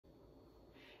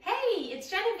it's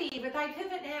Genevieve with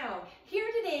iPIVOT-now, here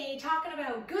today talking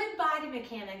about good body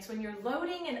mechanics when you're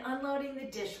loading and unloading the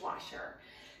dishwasher.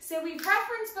 So we've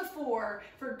referenced before,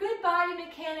 for good body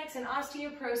mechanics and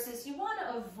osteoporosis, you want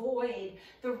to avoid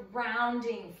the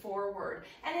rounding forward,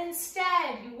 and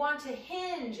instead you want to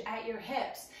hinge at your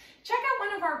hips. Check out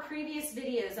one of our previous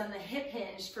videos on the hip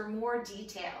hinge for more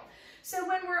detail. So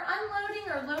when we're unloading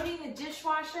or loading the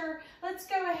dishwasher, let's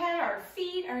go ahead, our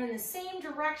feet are in the same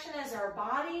direction as our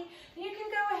body. You can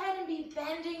go ahead and be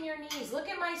bending your knees. Look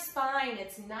at my spine,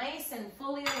 it's nice and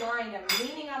fully aligned. I'm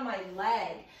leaning on my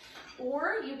leg.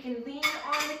 Or you can lean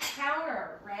on the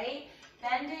counter, right?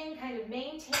 Bending, kind of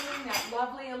maintaining that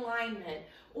lovely alignment.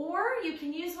 Or you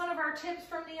can use one of our tips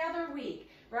from the other week,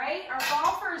 right? Our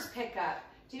golfers pick up.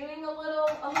 Doing a little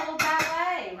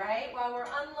ballet, right, while we're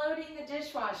unloading the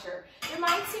dishwasher. It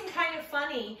might seem kind of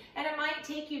funny, and it might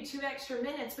take you 2 extra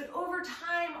minutes, but over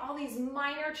time, all these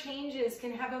minor changes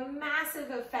can have a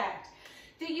massive effect.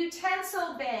 The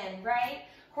utensil bin, right?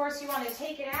 Of course, you want to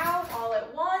take it out all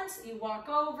at once, you walk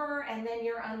over, and then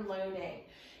you're unloading.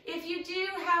 If you do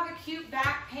have acute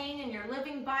back pain and you're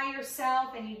living by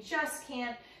yourself and you just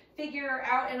can't figure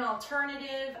out an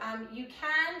alternative, you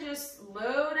can just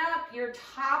load up your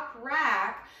top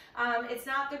rack. It's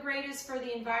not the greatest for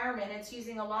the environment. It's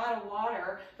using a lot of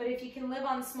water, but if you can live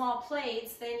on small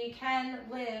plates, then you can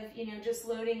live, just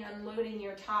loading, unloading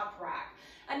your top rack.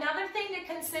 Another thing to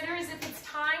consider is if it's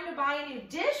time to buy a new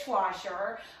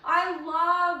dishwasher, I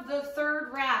love the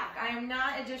third rack. I am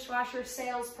not a dishwasher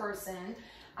salesperson,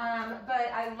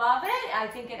 but I love it. I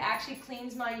think it actually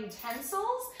cleans my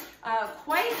utensils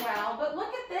quite well. But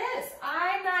look at this.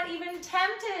 I'm not even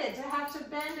tempted to have to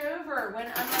bend over when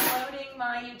I'm unloading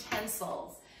my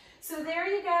utensils. So there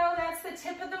you go. That's the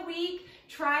tip of the week.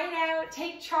 Try it out.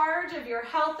 Take charge of your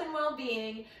health and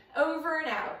well-being. Over and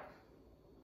out.